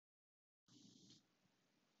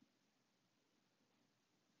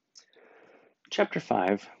Chapter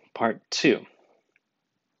 5, Part 2.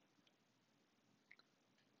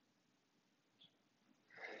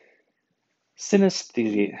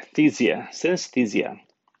 Synesthesia.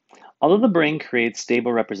 Although the brain creates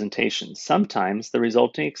stable representations, sometimes the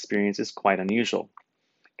resulting experience is quite unusual.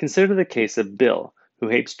 Consider the case of Bill, who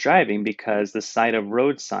hates driving because the sight of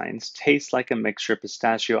road signs tastes like a mixture of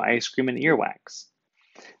pistachio ice cream and earwax.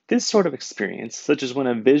 This sort of experience, such as when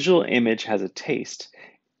a visual image has a taste,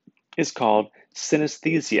 is called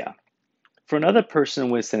synesthesia. For another person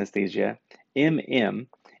with synesthesia, MM,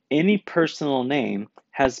 any personal name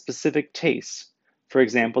has specific tastes. For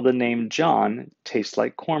example, the name John tastes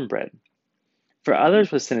like cornbread. For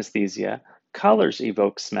others with synesthesia, colors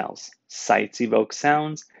evoke smells, sights evoke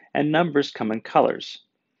sounds, and numbers come in colors.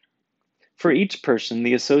 For each person,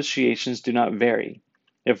 the associations do not vary.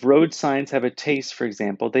 If road signs have a taste, for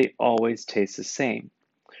example, they always taste the same.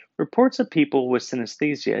 Reports of people with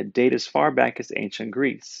synesthesia date as far back as ancient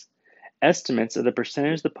Greece. Estimates of the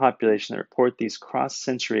percentage of the population that report these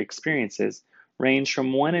cross-sensory experiences range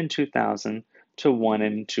from 1 in 2,000 to 1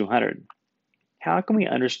 in 200. How can we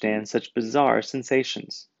understand such bizarre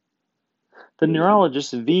sensations? The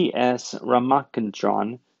neurologist V.S.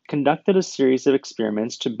 Ramachandran conducted a series of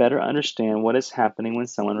experiments to better understand what is happening when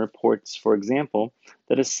someone reports, for example,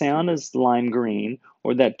 that a sound is lime green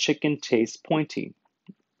or that chicken tastes pointy.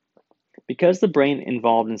 Because the brain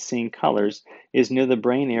involved in seeing colors is near the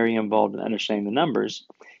brain area involved in understanding the numbers,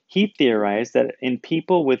 he theorized that in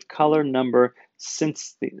people with color number synesthesia,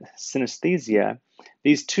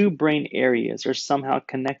 these two brain areas are somehow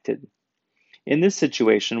connected. In this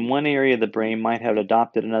situation, one area of the brain might have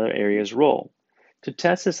adopted another area's role. To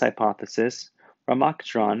test this hypothesis,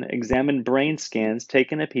 Ramachandran examined brain scans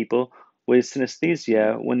taken of people with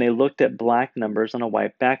synesthesia when they looked at black numbers on a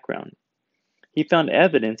white background. He found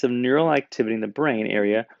evidence of neural activity in the brain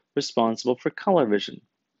area responsible for color vision.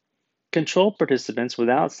 Control participants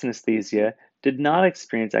without synesthesia did not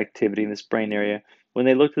experience activity in this brain area when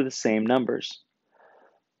they looked at the same numbers.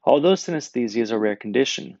 Although synesthesia is a rare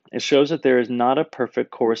condition, it shows that there is not a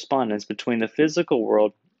perfect correspondence between the physical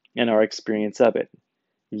world and our experience of it.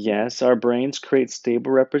 Yes, our brains create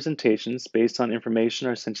stable representations based on information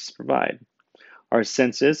our senses provide. Our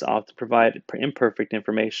senses often provide imperfect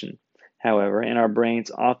information, however, and our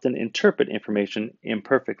brains often interpret information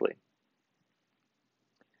imperfectly.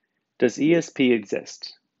 Does ESP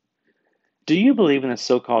exist? Do you believe in the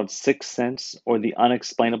so-called sixth sense or the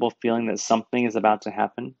unexplainable feeling that something is about to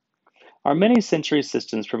happen? Our many sensory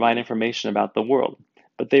systems provide information about the world,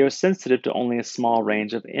 but they are sensitive to only a small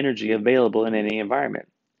range of energy available in any environment.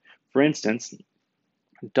 For instance,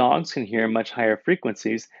 dogs can hear much higher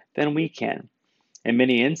frequencies than we can, and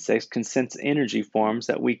many insects can sense energy forms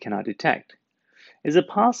that we cannot detect. Is it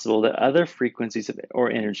possible that other frequencies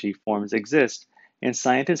or energy forms exist and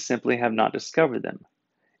scientists simply have not discovered them?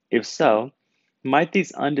 If so, might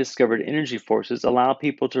these undiscovered energy forces allow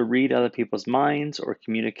people to read other people's minds or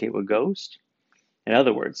communicate with ghosts? In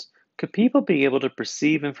other words, could people be able to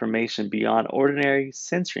perceive information beyond ordinary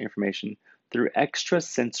sensory information through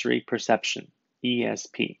extrasensory perception,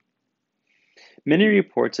 ESP? Many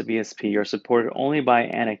reports of ESP are supported only by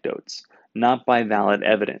anecdotes, not by valid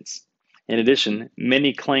evidence. In addition,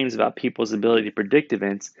 many claims about people's ability to predict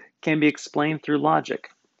events can be explained through logic.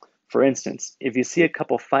 For instance, if you see a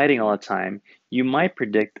couple fighting all the time, you might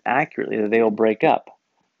predict accurately that they will break up,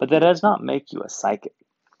 but that does not make you a psychic.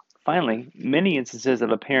 Finally, many instances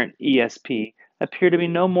of apparent ESP appear to be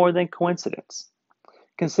no more than coincidence.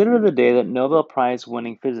 Consider the day that Nobel Prize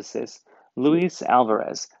winning physicist Luis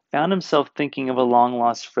Alvarez found himself thinking of a long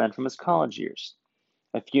lost friend from his college years.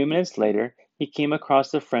 A few minutes later, he came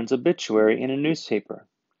across the friend's obituary in a newspaper.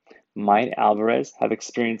 Might Alvarez have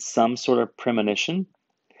experienced some sort of premonition?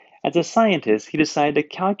 As a scientist, he decided to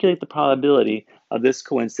calculate the probability of this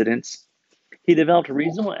coincidence. He developed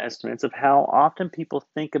reasonable estimates of how often people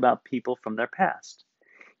think about people from their past.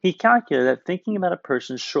 He calculated that thinking about a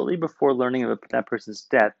person shortly before learning of that person's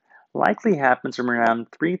death likely happens from around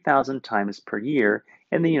 3,000 times per year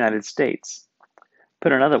in the United States.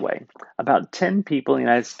 Put another way, about 10 people in the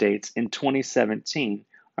United States in 2017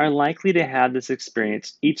 are likely to have this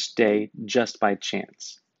experience each day just by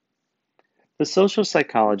chance. The social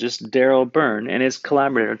psychologist Darrell Byrne and his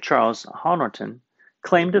collaborator Charles Honorton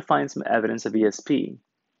claimed to find some evidence of ESP.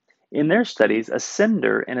 In their studies, a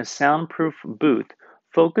sender in a soundproof booth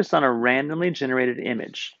focused on a randomly generated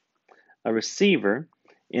image. A receiver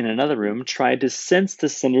in another room tried to sense the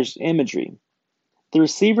sender's imagery. The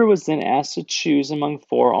receiver was then asked to choose among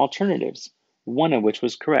 4 alternatives, one of which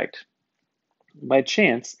was correct. By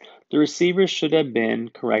chance, the receiver should have been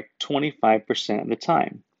correct 25% of the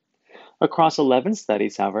time. Across 11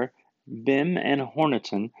 studies, however, Bim and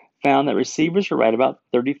Horniton found that receivers were right about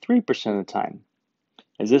 33% of the time.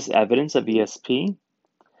 Is this evidence of ESP?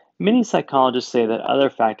 Many psychologists say that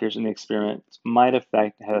other factors in the experiment might have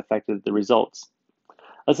affected the results.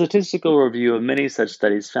 A statistical review of many such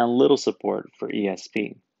studies found little support for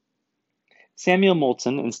ESP. Samuel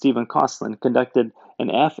Moulton and Stephen Kosslyn conducted an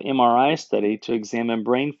fMRI study to examine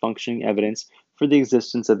brain functioning evidence for the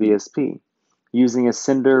existence of ESP, using a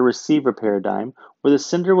sender-receiver paradigm where the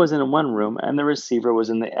sender was in one room and the receiver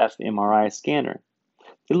was in the fMRI scanner.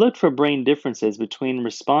 They looked for brain differences between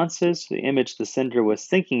responses to the image the sender was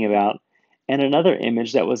thinking about and another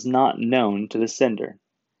image that was not known to the sender.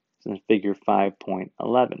 It's in figure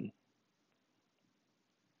 5.11.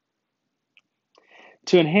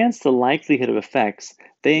 To enhance the likelihood of effects,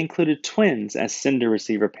 they included twins as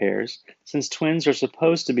sender-receiver pairs, since twins are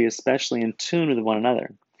supposed to be especially in tune with one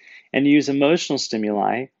another, and use emotional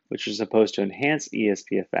stimuli, which are supposed to enhance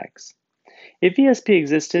ESP effects. If ESP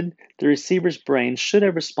existed, the receiver's brain should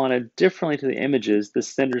have responded differently to the images the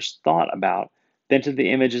senders thought about than to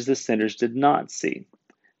the images the senders did not see.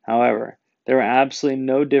 However, there are absolutely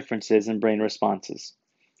no differences in brain responses.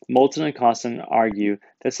 Moulton and Kosslyn argue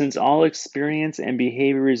that since all experience and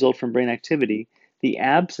behavior result from brain activity, the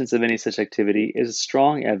absence of any such activity is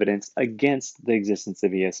strong evidence against the existence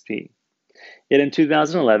of ESP. Yet in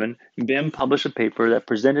 2011, Bim published a paper that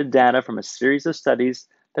presented data from a series of studies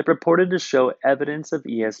that purported to show evidence of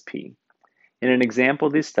ESP. In an example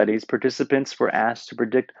of these studies, participants were asked to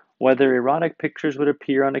predict whether erotic pictures would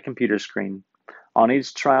appear on a computer screen. On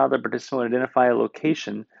each trial, the participant would identify a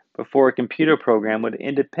location before a computer program would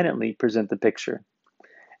independently present the picture.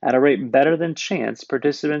 At a rate better than chance,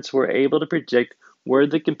 participants were able to predict where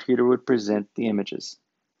the computer would present the images.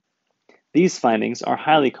 These findings are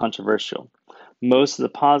highly controversial. Most of the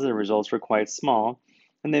positive results were quite small,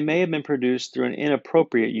 and they may have been produced through an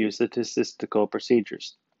inappropriate use of statistical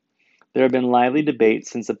procedures. There have been lively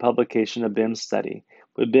debates since the publication of Bim's study,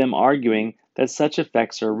 with Bim arguing that such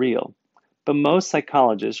effects are real, but most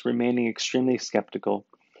psychologists remaining extremely skeptical.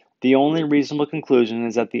 The only reasonable conclusion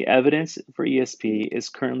is that the evidence for ESP is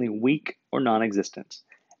currently weak or non-existent,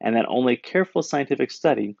 and that only careful scientific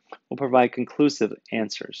study will provide conclusive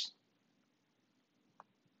answers.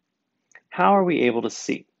 How are we able to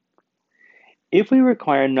see? If we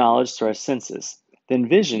require knowledge through our senses, then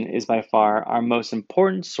vision is by far our most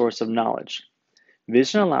important source of knowledge.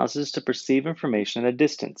 Vision allows us to perceive information at a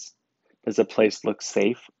distance. Does a place look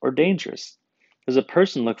safe or dangerous? Does a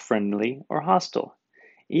person look friendly or hostile?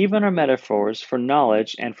 Even our metaphors for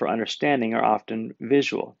knowledge and for understanding are often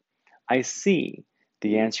visual. I see.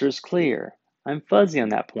 The answer is clear. I'm fuzzy on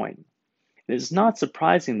that point. It is not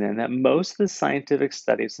surprising then that most of the scientific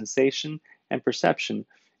study of sensation and perception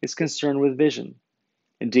is concerned with vision.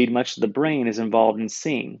 Indeed, much of the brain is involved in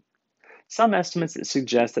seeing. Some estimates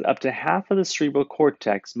suggest that up to half of the cerebral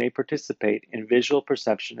cortex may participate in visual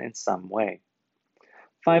perception in some way.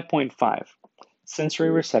 5.5. Sensory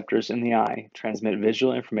receptors in the eye transmit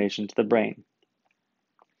visual information to the brain.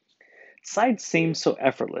 Sight seems so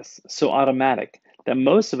effortless, so automatic, that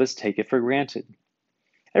most of us take it for granted.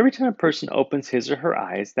 Every time a person opens his or her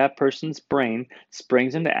eyes, that person's brain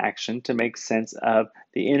springs into action to make sense of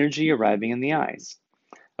the energy arriving in the eyes.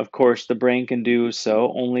 Of course, the brain can do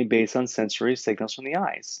so only based on sensory signals from the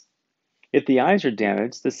eyes. If the eyes are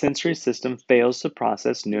damaged, the sensory system fails to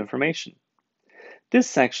process new information. This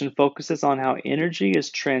section focuses on how energy is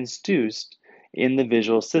transduced in the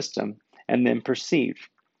visual system and then perceived.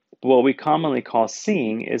 But what we commonly call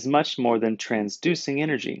seeing is much more than transducing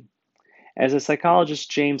energy. As the psychologist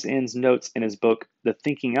James Innes notes in his book, The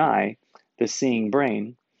Thinking Eye, The Seeing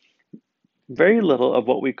Brain, very little of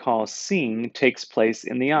what we call seeing takes place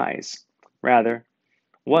in the eyes. Rather,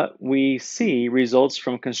 what we see results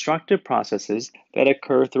from constructive processes that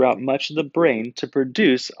occur throughout much of the brain to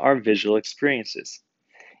produce our visual experiences.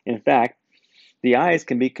 In fact, the eyes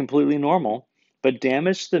can be completely normal, but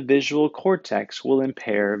damage to the visual cortex will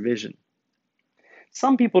impair vision.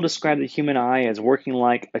 Some people describe the human eye as working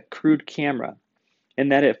like a crude camera, in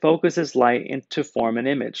that it focuses light to form an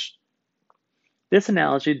image. This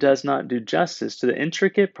analogy does not do justice to the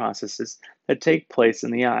intricate processes that take place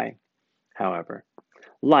in the eye. However,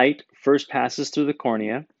 light first passes through the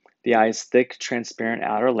cornea, the eye's thick, transparent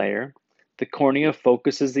outer layer. The cornea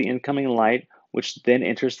focuses the incoming light, which then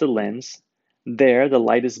enters the lens. There, the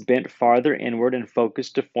light is bent farther inward and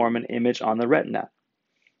focused to form an image on the retina,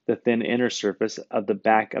 the thin inner surface of the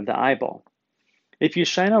back of the eyeball. If you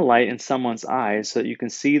shine a light in someone's eyes so that you can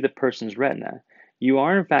see the person's retina, you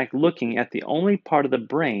are in fact looking at the only part of the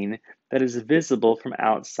brain that is visible from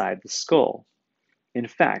outside the skull. In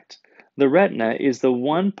fact, The retina is the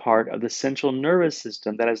one part of the central nervous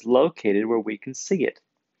system that is located where we can see it.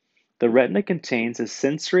 The retina contains the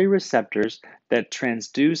sensory receptors that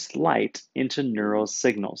transduce light into neural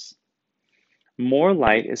signals. More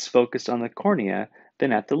light is focused on the cornea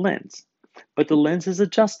than at the lens, but the lens is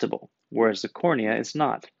adjustable, whereas the cornea is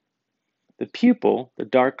not. The pupil, the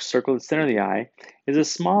dark circle at the center of the eye, is a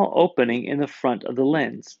small opening in the front of the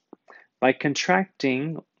lens. By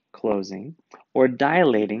contracting, closing, or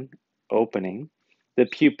dilating, opening, the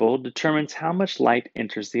pupil determines how much light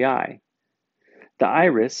enters the eye. The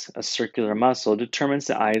iris, a circular muscle, determines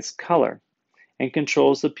the eye's color and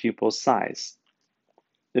controls the pupil's size.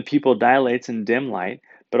 The pupil dilates in dim light,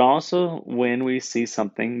 but also when we see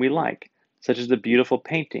something we like, such as a beautiful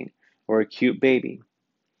painting or a cute baby.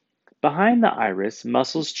 Behind the iris,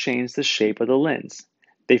 muscles change the shape of the lens.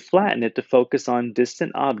 They flatten it to focus on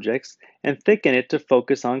distant objects and thicken it to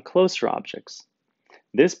focus on closer objects.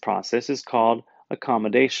 This process is called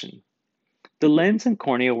accommodation. The lens and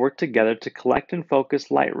cornea work together to collect and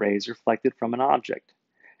focus light rays reflected from an object.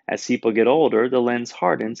 As people get older, the lens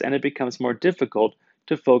hardens and it becomes more difficult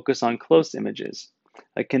to focus on close images,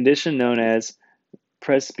 a condition known as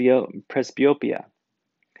presbyopia.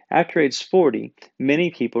 After age 40,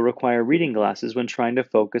 many people require reading glasses when trying to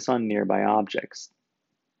focus on nearby objects.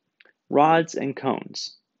 Rods and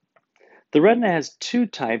cones. The retina has two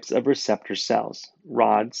types of receptor cells,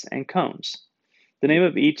 rods and cones. The name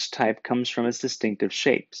of each type comes from its distinctive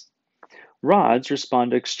shapes. Rods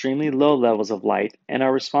respond to extremely low levels of light and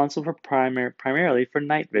are responsible primarily for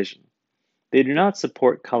night vision. They do not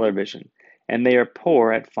support color vision, and they are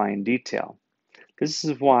poor at fine detail. This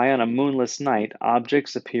is why on a moonless night,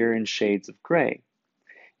 objects appear in shades of gray.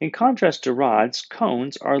 In contrast to rods,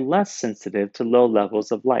 cones are less sensitive to low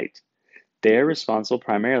levels of light. They are responsible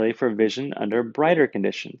primarily for vision under brighter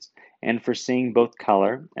conditions and for seeing both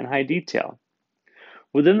color and high detail.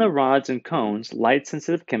 Within the rods and cones,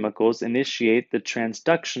 light-sensitive chemicals initiate the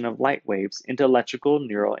transduction of light waves into electrical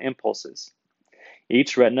neural impulses.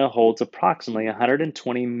 Each retina holds approximately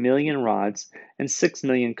 120 million rods and 6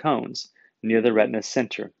 million cones near the retina's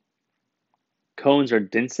center. Cones are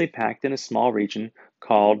densely packed in a small region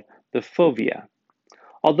called the fovea.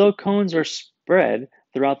 Although cones are spread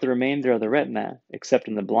throughout the remainder of the retina, except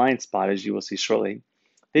in the blind spot as you will see shortly,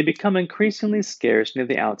 they become increasingly scarce near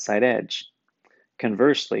the outside edge.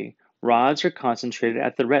 Conversely, rods are concentrated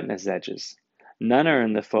at the retina's edges. None are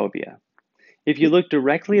in the fovea. If you look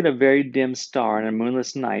directly at a very dim star on a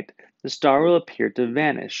moonless night, the star will appear to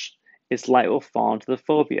vanish. Its light will fall into the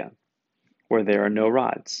fovea, where there are no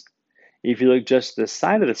rods. If you look just to the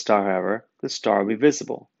side of the star, however, the star will be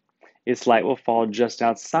visible. Its light will fall just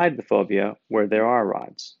outside the fovea, where there are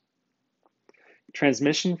rods.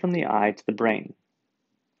 Transmission from the eye to the brain.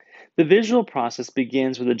 The visual process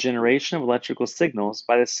begins with the generation of electrical signals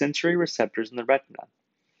by the sensory receptors in the retina.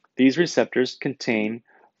 These receptors contain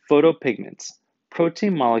photopigments,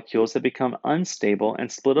 protein molecules that become unstable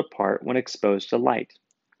and split apart when exposed to light.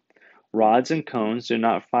 Rods and cones do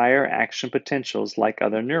not fire action potentials like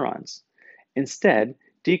other neurons. Instead,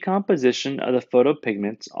 decomposition of the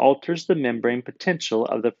photopigments alters the membrane potential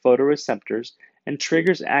of the photoreceptors and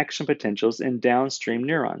triggers action potentials in downstream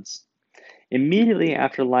neurons. Immediately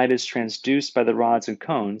after light is transduced by the rods and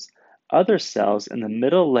cones, other cells in the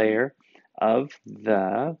middle layer of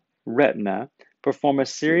the retina perform a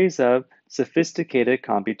series of sophisticated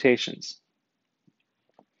computations.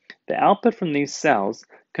 The output from these cells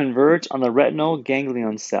converge on the retinal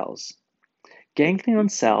ganglion cells. Ganglion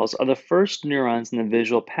cells are the first neurons in the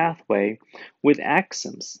visual pathway with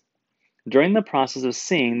axons. During the process of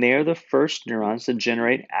seeing, they are the first neurons to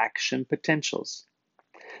generate action potentials.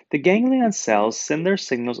 The ganglion cells send their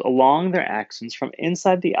signals along their axons from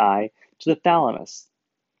inside the eye to the thalamus.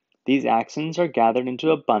 These axons are gathered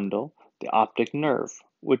into a bundle, the optic nerve,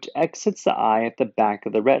 which exits the eye at the back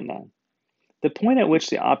of the retina. The point at which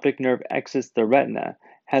the optic nerve exits the retina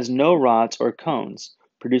has no rods or cones,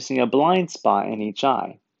 producing a blind spot in each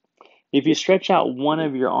eye. If you stretch out one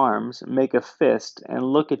of your arms, make a fist, and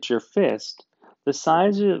look at your fist, the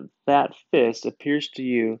size of that fist appears to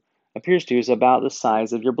you is about the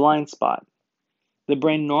size of your blind spot. The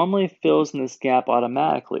brain normally fills in this gap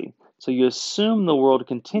automatically, so you assume the world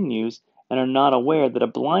continues and are not aware that a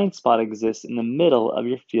blind spot exists in the middle of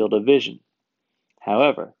your field of vision.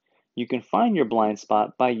 However, you can find your blind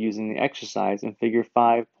spot by using the exercise in figure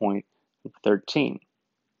 5.13.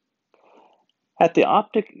 At the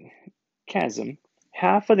optic chiasm,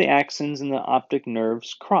 half of the axons in the optic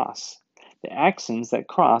nerves cross. The axons that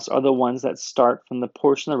cross are the ones that start from the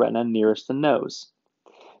portion of the retina nearest the nose.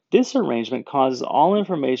 This arrangement causes all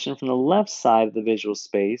information from the left side of the visual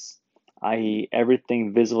space, i.e.,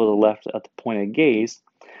 everything visible to the left at the point of gaze,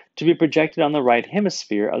 to be projected on the right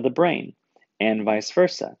hemisphere of the brain, and vice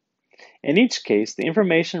versa. In each case, the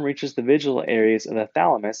information reaches the visual areas of the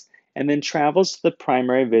thalamus and then travels to the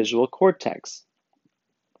primary visual cortex.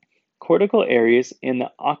 Cortical areas in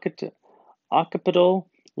the occipital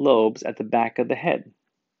lobes at the back of the head.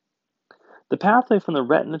 The pathway from the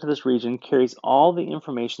retina to this region carries all the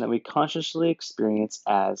information that we consciously experience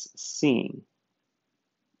as seeing.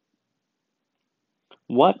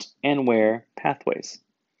 What and where pathways?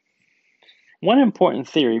 One important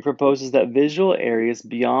theory proposes that visual areas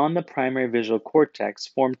beyond the primary visual cortex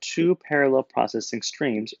form two parallel processing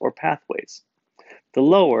streams or pathways. The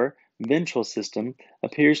lower, ventral system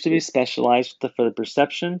appears to be specialized for the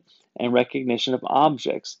perception and recognition of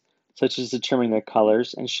objects, such as determining their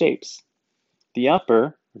colors and shapes. The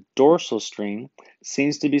upper, dorsal stream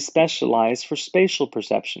seems to be specialized for spatial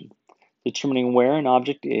perception, determining where an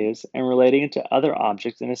object is and relating it to other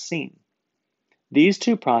objects in a scene. These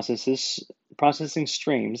two processing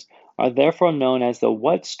streams are therefore known as the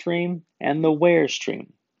what stream and the where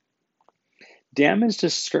stream. Damage to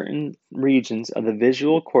certain regions of the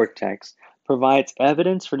visual cortex provides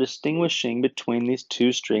evidence for distinguishing between these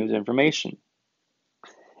two streams of information.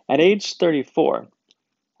 At age 34,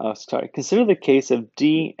 consider the case of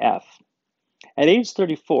DF. At age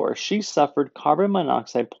 34, she suffered carbon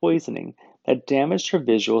monoxide poisoning that damaged her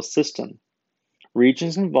visual system.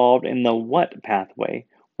 Regions involved in the what pathway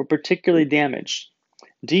were particularly damaged.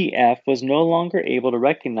 DF was no longer able to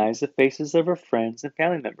recognize the faces of her friends and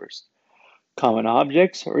family members, common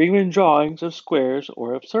objects, or even drawings of squares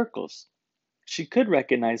or of circles. She could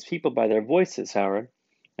recognize people by their voices, however,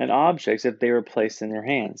 and objects if they were placed in her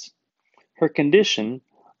hands. Her condition,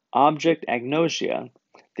 object agnosia,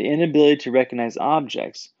 the inability to recognize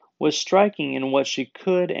objects, was striking in what she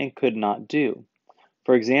could and could not do.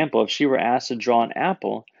 For example, if she were asked to draw an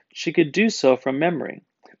apple, she could do so from memory,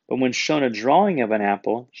 but when shown a drawing of an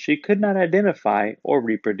apple, she could not identify or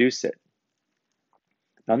reproduce it.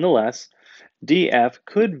 Nonetheless, DF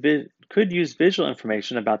could use visual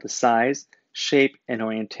information about the size, shape, and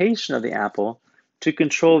orientation of the apple to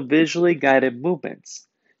control visually guided movements.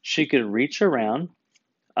 She could reach around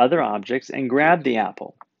other objects and grab the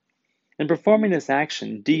apple. In performing this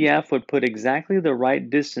action, DF would put exactly the right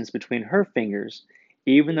distance between her fingers,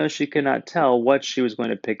 even though she could not tell what she was going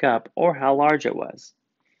to pick up or how large it was.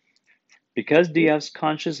 Because DF's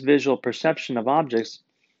conscious visual perception of objects,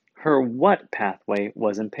 her what pathway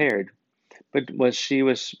was impaired, but she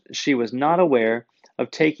was not aware of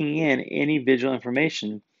taking in any visual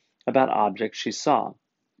information about objects she saw.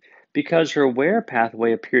 Because her where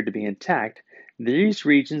pathway appeared to be intact, these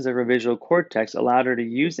regions of her visual cortex allowed her to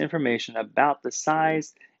use information about the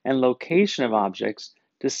size and location of objects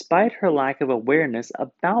despite her lack of awareness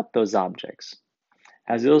about those objects.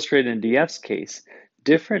 As illustrated in DF's case,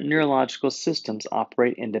 different neurological systems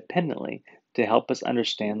operate independently to help us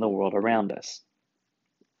understand the world around us.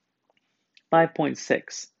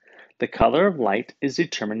 5.6. The color of light is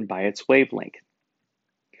determined by its wavelength.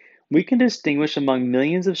 We can distinguish among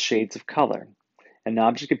millions of shades of color. An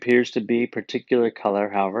object appears to be a particular color,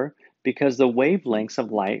 however, because of the wavelengths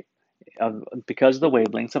of light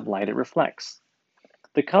it reflects.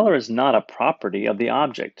 The color is not a property of the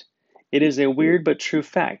object. It is a weird but true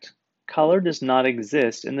fact. Color does not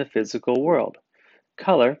exist in the physical world.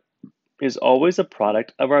 Color is always a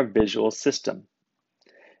product of our visual system.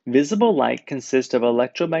 Visible light consists of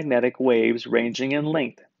electromagnetic waves ranging in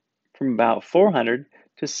length from about 400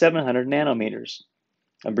 to 700 nanometers.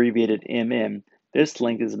 Abbreviated mm, this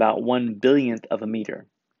length is about 1/1000th of a meter.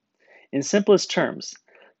 In simplest terms,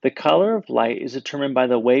 the color of light is determined by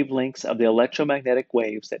the wavelengths of the electromagnetic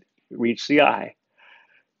waves that reach the eye.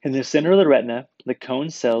 In the center of the retina, the cone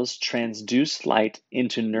cells transduce light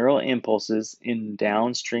into neural impulses in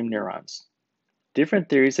downstream neurons. Different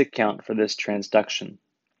theories account for this transduction.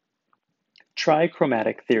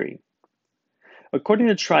 Trichromatic theory. According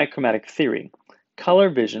to trichromatic theory, color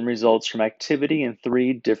vision results from activity in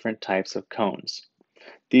three different types of cones.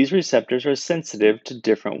 These receptors are sensitive to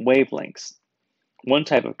different wavelengths. One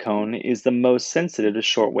type of cone is the most sensitive to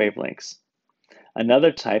short wavelengths.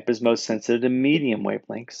 Another type is most sensitive to medium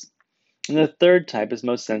wavelengths. And the third type is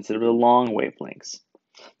most sensitive to long wavelengths.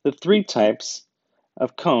 The three types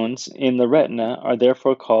of cones in the retina are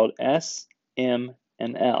therefore called S, M,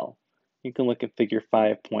 and L. You can look at figure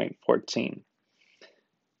 5.14.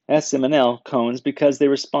 S, M, and L cones because they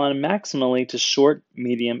respond maximally to short,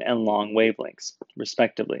 medium, and long wavelengths,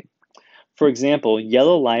 respectively. For example,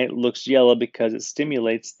 yellow light looks yellow because it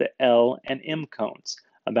stimulates the L and M cones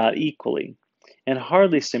about equally and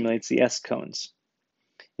hardly stimulates the S cones.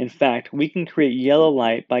 In fact, we can create yellow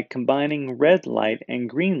light by combining red light and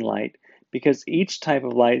green light because each type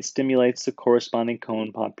of light stimulates the corresponding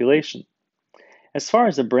cone population. As far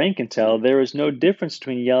as the brain can tell, there is no difference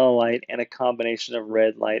between yellow light and a combination of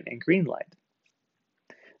red light and green light.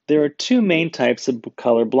 There are two main types of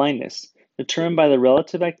color blindness, determined by the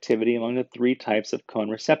relative activity among the three types of cone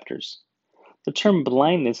receptors. The term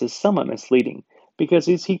blindness is somewhat misleading because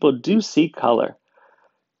these people do see color.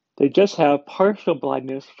 They just have partial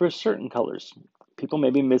blindness for certain colors. People may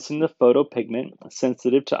be missing the photopigment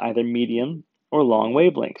sensitive to either medium or long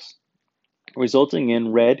wavelengths, resulting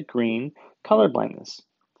in red-green color blindness.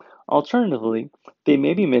 Alternatively, they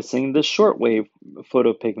may be missing the shortwave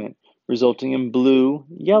photopigment, resulting in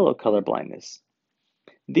blue-yellow color blindness.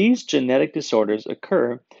 These genetic disorders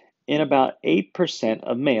occur in about 8%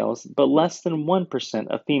 of males, but less than 1%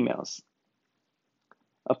 of females.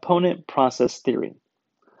 Opponent process theory.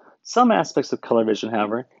 Some aspects of color vision,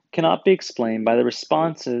 however, cannot be explained by the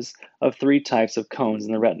responses of three types of cones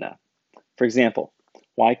in the retina. For example,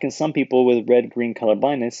 why can some people with red-green color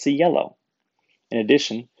blindness see yellow? In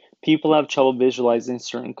addition, people have trouble visualizing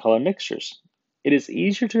certain color mixtures. It is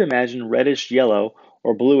easier to imagine reddish yellow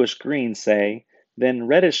or bluish green, say, than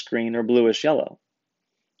reddish green or bluish yellow.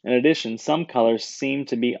 In addition, some colors seem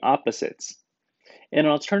to be opposites. An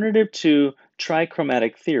alternative to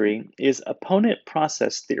trichromatic theory is opponent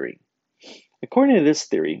process theory. According to this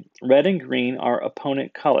theory, red and green are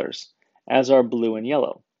opponent colors, as are blue and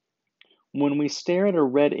yellow. When we stare at a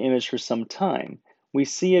red image for some time, we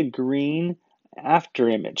see a green after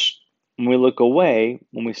image. When we look away,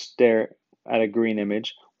 when we stare at a green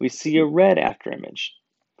image, we see a red after image.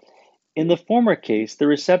 In the former case, the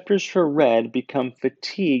receptors for red become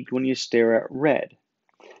fatigued when you stare at red.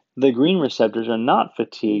 The green receptors are not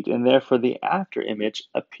fatigued, and therefore the after image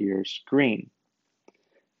appears green.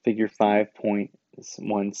 Figure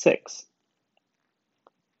 5.16.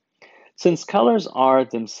 Since colors are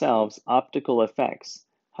themselves optical effects,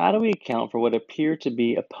 how do we account for what appear to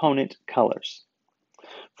be opponent colors?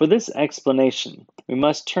 For this explanation, we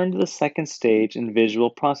must turn to the second stage in visual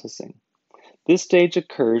processing. This stage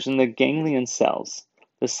occurs in the ganglion cells,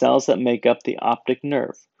 the cells that make up the optic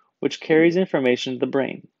nerve, which carries information to the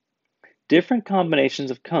brain. Different combinations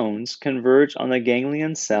of cones converge on the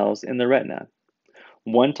ganglion cells in the retina.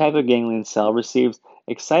 One type of ganglion cell receives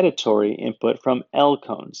excitatory input from L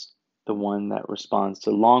cones, the one that responds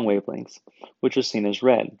to long wavelengths, which are seen as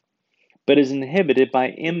red, but is inhibited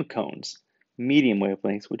by M cones, medium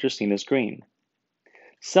wavelengths, which are seen as green.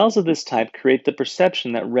 Cells of this type create the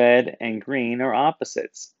perception that red and green are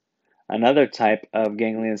opposites. Another type of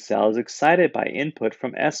ganglion cell is excited by input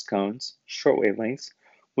from S cones, short wavelengths,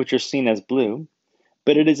 which are seen as blue,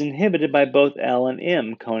 but it is inhibited by both L and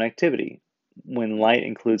M cone activity. When light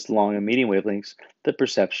includes long and medium wavelengths, the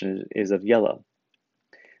perception is of yellow.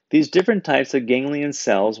 These different types of ganglion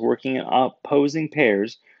cells working in opposing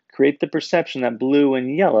pairs create the perception that blue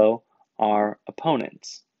and yellow are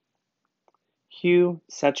opponents. Hue,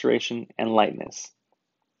 saturation, and lightness.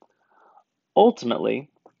 Ultimately,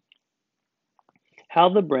 how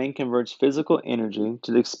the brain converts physical energy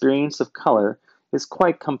to the experience of color is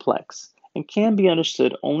quite complex and can be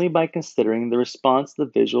understood only by considering the response of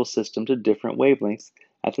the visual system to different wavelengths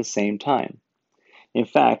at the same time. In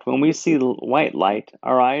fact, when we see white light,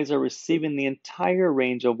 our eyes are receiving the entire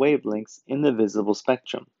range of wavelengths in the visible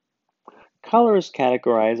spectrum. Color is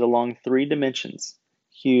categorized along three dimensions: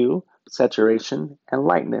 hue, saturation, and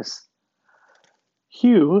lightness.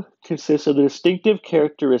 Hue consists of the distinctive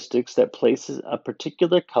characteristics that places a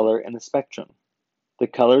particular color in the spectrum. The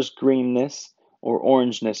color's greenness or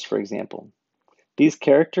orangeness, for example. These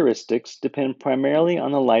characteristics depend primarily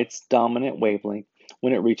on the light's dominant wavelength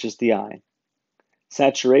when it reaches the eye.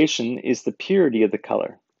 Saturation is the purity of the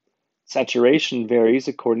color. Saturation varies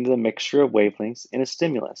according to the mixture of wavelengths in a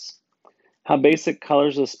stimulus. How basic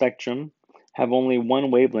colors of the spectrum have only one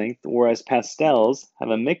wavelength, whereas pastels have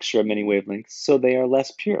a mixture of many wavelengths, so they are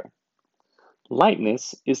less pure.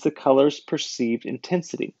 Lightness is the color's perceived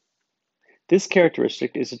intensity. This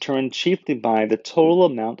characteristic is determined chiefly by the total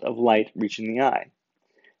amount of light reaching the eye.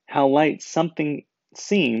 How light something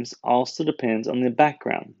seems also depends on the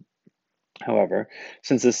background. However,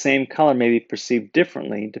 since the same color may be perceived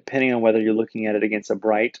differently depending on whether you're looking at it against a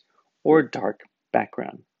bright or dark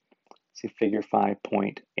background. See figure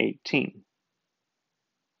 5.18.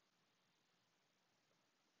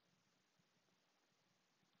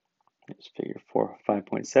 Here's figure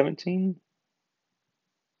 5.17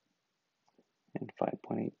 and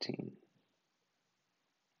 5.18.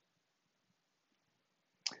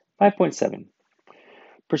 5.7.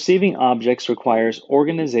 Perceiving objects requires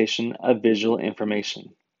organization of visual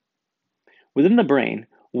information. Within the brain,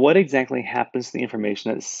 what exactly happens to the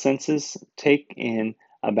information that senses take in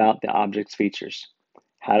about the object's features?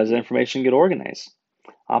 How does the information get organized?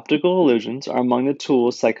 Optical illusions are among the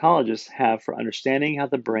tools psychologists have for understanding how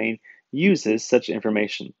the brain uses such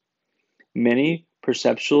information. Many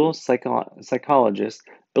perceptual psychologists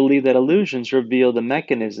believe that illusions reveal the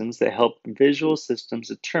mechanisms that help visual systems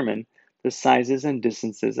determine the sizes and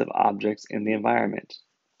distances of objects in the environment.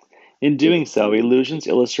 In doing so, illusions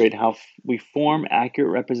illustrate how we form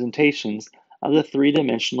accurate representations of the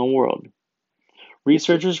three-dimensional world.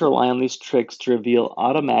 Researchers rely on these tricks to reveal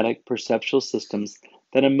automatic perceptual systems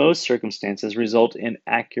that in most circumstances result in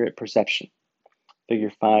accurate perception.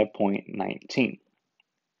 Figure 5.19.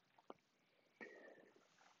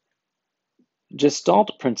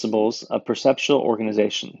 Gestalt principles of perceptual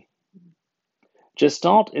organization.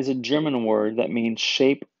 Gestalt is a German word that means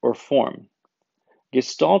shape or form.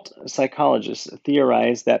 Gestalt psychologists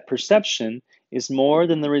theorize that perception is more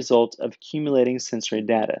than the result of accumulating sensory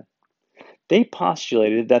data. They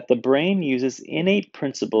postulated that the brain uses innate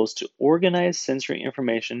principles to organize sensory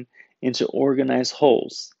information into organized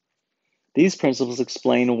wholes. These principles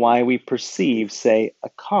explain why we perceive, say, a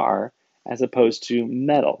car as opposed to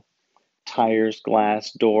metal, tires,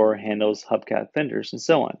 glass, door, handles, hubcap, fenders, and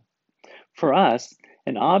so on. For us,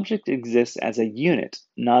 an object exists as a unit,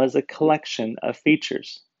 not as a collection of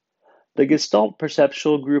features. The Gestalt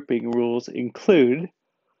perceptual grouping rules include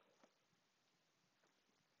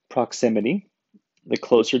proximity. The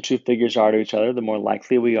closer two figures are to each other, the more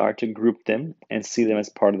likely we are to group them and see them as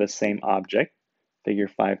part of the same object, figure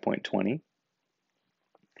 5.20.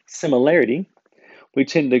 Similarity. We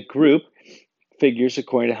tend to group figures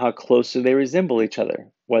according to how closely they resemble each other,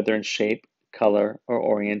 whether in shape, color, or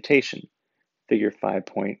orientation, figure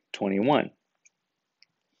 5.21.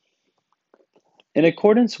 In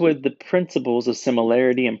accordance with the principles of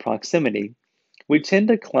similarity and proximity, we tend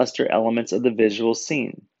to cluster elements of the visual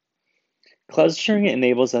scene. Clustering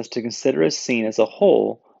enables us to consider a scene as a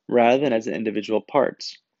whole rather than as individual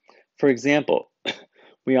parts. For example,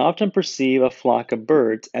 we often perceive a flock of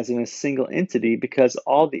birds as in a single entity because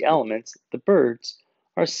all the elements, the birds,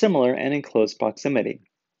 are similar and in close proximity.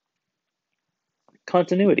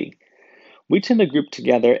 Continuity. We tend to group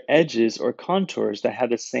together edges or contours that have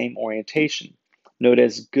the same orientation, known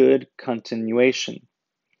as good continuation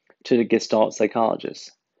to the Gestalt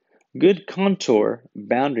psychologists. Good contour,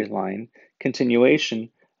 boundary line, continuation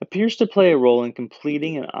appears to play a role in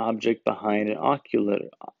completing an object behind an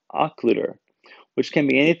occluder, which can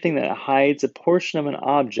be anything that hides a portion of an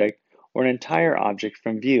object or an entire object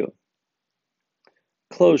from view.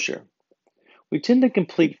 Closure. We tend to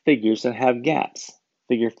complete figures that have gaps,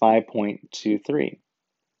 figure 5.23.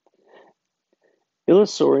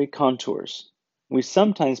 Illusory contours. We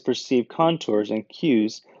sometimes perceive contours and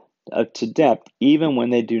cues to depth even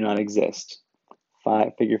when they do not exist,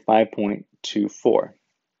 figure 5.24.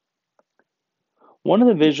 One of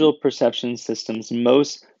the visual perception system's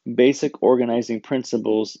most basic organizing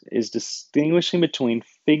principles is distinguishing between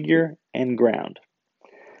figure and ground.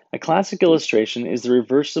 A classic illustration is the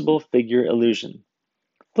reversible figure illusion.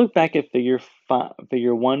 Look back at figure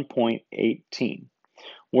 1.18,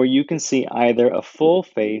 where you can see either a full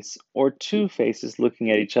face or two faces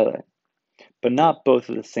looking at each other, but not both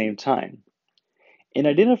at the same time. In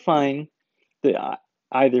identifying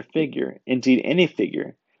either figure, indeed any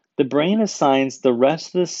figure, the brain assigns the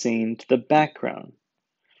rest of the scene to the background.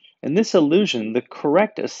 In this illusion, the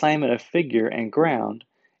correct assignment of figure and ground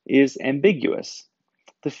is ambiguous.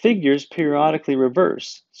 The figures periodically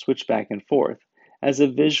reverse, switch back and forth, as the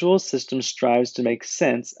visual system strives to make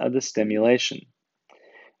sense of the stimulation.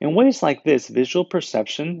 In ways like this, visual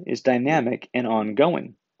perception is dynamic and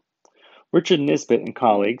ongoing. Richard Nisbet and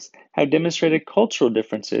colleagues have demonstrated cultural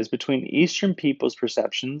differences between Eastern people's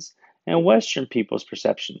perceptions and Western people's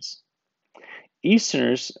perceptions.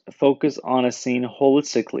 Easterners focus on a scene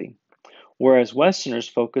holistically, whereas Westerners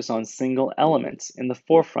focus on single elements in the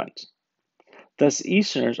forefront. Thus,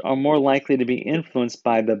 Easterners are more likely to be influenced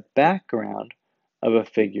by the background of a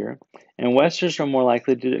figure, and Westerners are more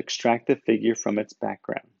likely to extract the figure from its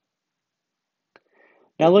background.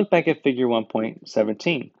 Now look back at figure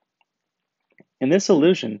 1.17. In this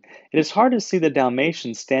illusion, it is hard to see the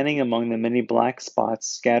Dalmatian standing among the many black spots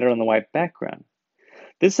scattered on the white background.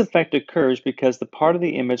 This effect occurs because the part of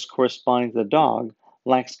the image corresponding to the dog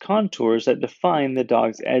lacks contours that define the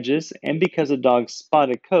dog's edges and because the dog's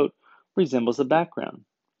spotted coat resembles the background.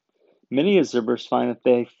 Many observers find that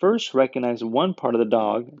they first recognize one part of the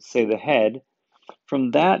dog, say the head.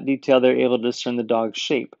 From that detail, they're able to discern the dog's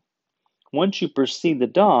shape. Once you perceive the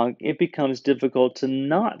dog, it becomes difficult to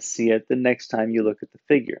not see it the next time you look at the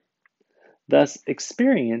figure. Thus,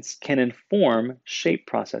 experience can inform shape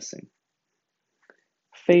processing.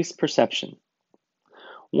 Face perception.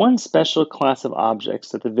 One special class of objects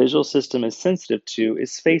that the visual system is sensitive to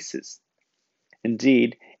is faces.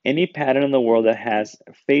 Indeed, any pattern in the world that has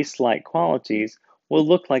face-like qualities will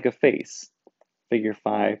look like a face. Figure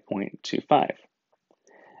 5.25.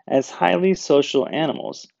 As highly social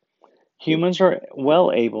animals, humans are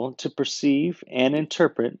well able to perceive and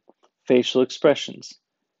interpret facial expressions.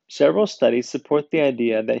 Several studies support the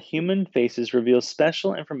idea that human faces reveal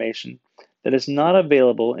special information that is not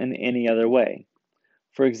available in any other way.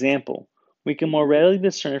 For example, we can more readily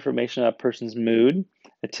discern information about a person's mood,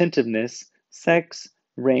 attentiveness, sex,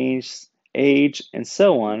 range, age, and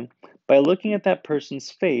so on by looking at that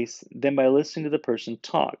person's face than by listening to the person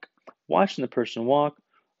talk, watching the person walk,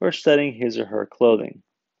 or studying his or her clothing.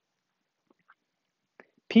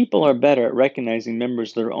 People are better at recognizing members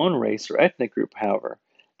of their own race or ethnic group, however,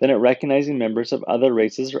 than at recognizing members of other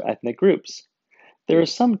races or ethnic groups. There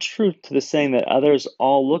is some truth to the saying that others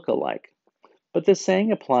all look alike, but the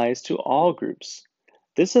saying applies to all groups.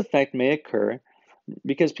 This effect may occur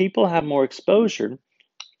because people have more exposure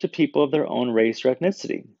to people of their own race or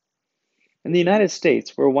ethnicity. In the United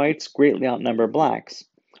States, where whites greatly outnumber blacks,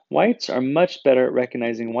 whites are much better at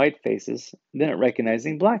recognizing white faces than at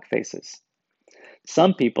recognizing black faces.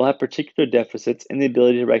 Some people have particular deficits in the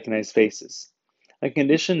ability to recognize faces, a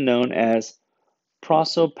condition known as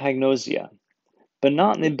prosopagnosia, but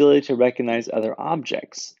not in the ability to recognize other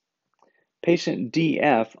objects. Patient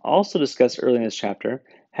DF, also discussed earlier in this chapter,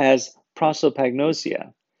 has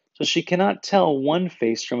prosopagnosia, so she cannot tell one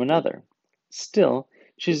face from another. Still,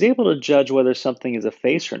 she's able to judge whether something is a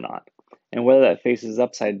face or not, and whether that face is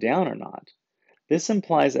upside down or not. This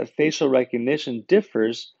implies that facial recognition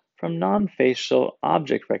differs from non-facial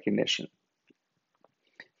object recognition.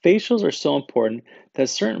 Facials are so important that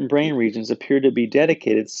certain brain regions appear to be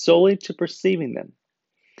dedicated solely to perceiving them.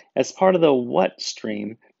 As part of the what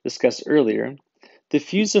stream discussed earlier, the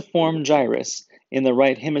fusiform gyrus in the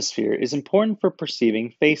right hemisphere is important for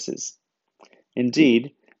perceiving faces.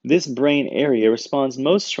 Indeed, this brain area responds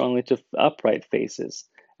most strongly to upright faces,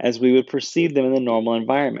 as we would perceive them in the normal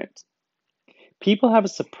environment. People have a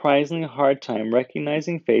surprisingly hard time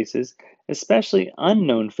recognizing faces, especially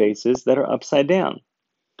unknown faces that are upside down.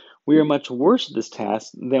 We are much worse at this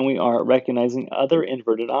task than we are at recognizing other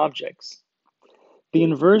inverted objects. The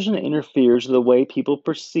inversion interferes with the way people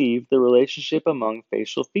perceive the relationship among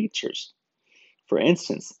facial features. For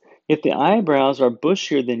instance, if the eyebrows are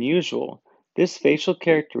bushier than usual, this facial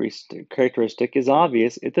characteristic is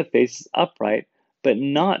obvious if the face is upright, but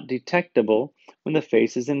not detectable when the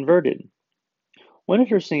face is inverted. One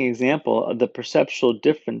interesting example of the perceptual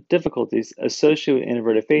difficulties associated with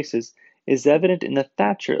inverted faces is evident in the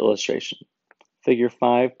Thatcher illustration, figure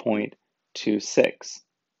 5.26.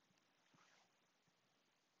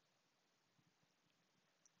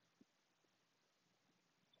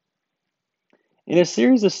 In a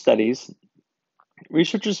series of studies,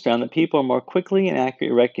 researchers found that people more quickly and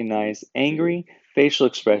accurately recognize angry facial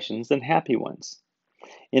expressions than happy ones.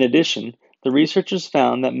 In addition, the researchers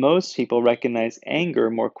found that most people recognize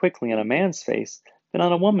anger more quickly on a man's face than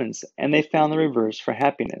on a woman's, and they found the reverse for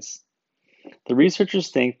happiness. The researchers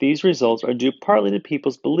think these results are due partly to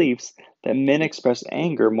people's beliefs that men express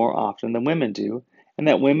anger more often than women do, and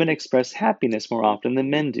that women express happiness more often than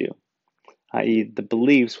men do, i.e., the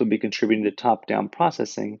beliefs would be contributing to top-down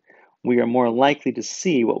processing. We are more likely to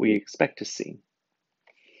see what we expect to see.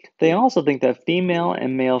 They also think that female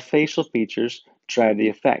and male facial features drive the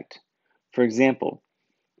effect. For example,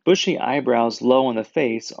 bushy eyebrows low on the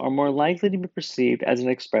face are more likely to be perceived as an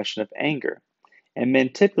expression of anger, and men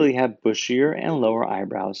typically have bushier and lower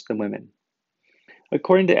eyebrows than women.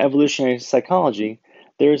 According to evolutionary psychology,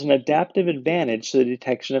 there is an adaptive advantage to the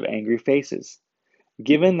detection of angry faces.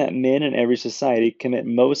 Given that men in every society commit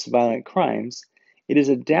most violent crimes, it is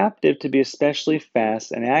adaptive to be especially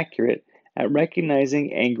fast and accurate at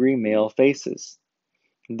recognizing angry male faces.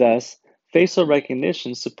 Thus, facial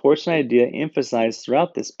recognition supports an idea emphasized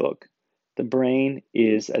throughout this book: the brain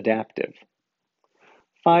is adaptive.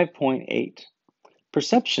 5.8.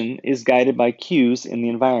 Perception is guided by cues in the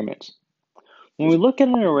environment. When we look at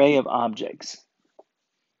an array of objects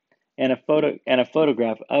and a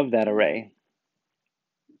photograph of that array,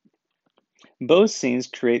 both scenes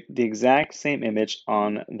create the exact same image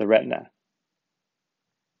on the retina.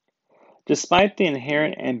 Despite the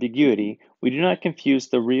inherent ambiguity, we do not confuse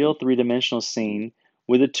the real three-dimensional scene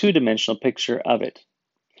with a two-dimensional picture of it.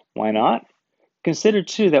 Why not? Consider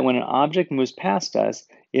too that when an object moves past us,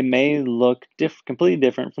 it may look completely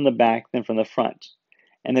different from the back than from the front.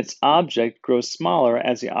 and its object grows smaller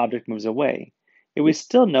as the object moves away, yet we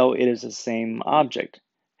still know it is the same object.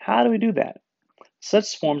 How do we do that?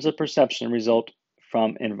 Such forms of perception result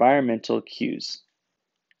from environmental cues.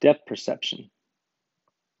 Depth perception.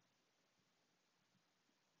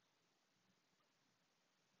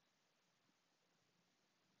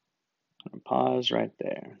 Pause right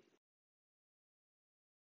there.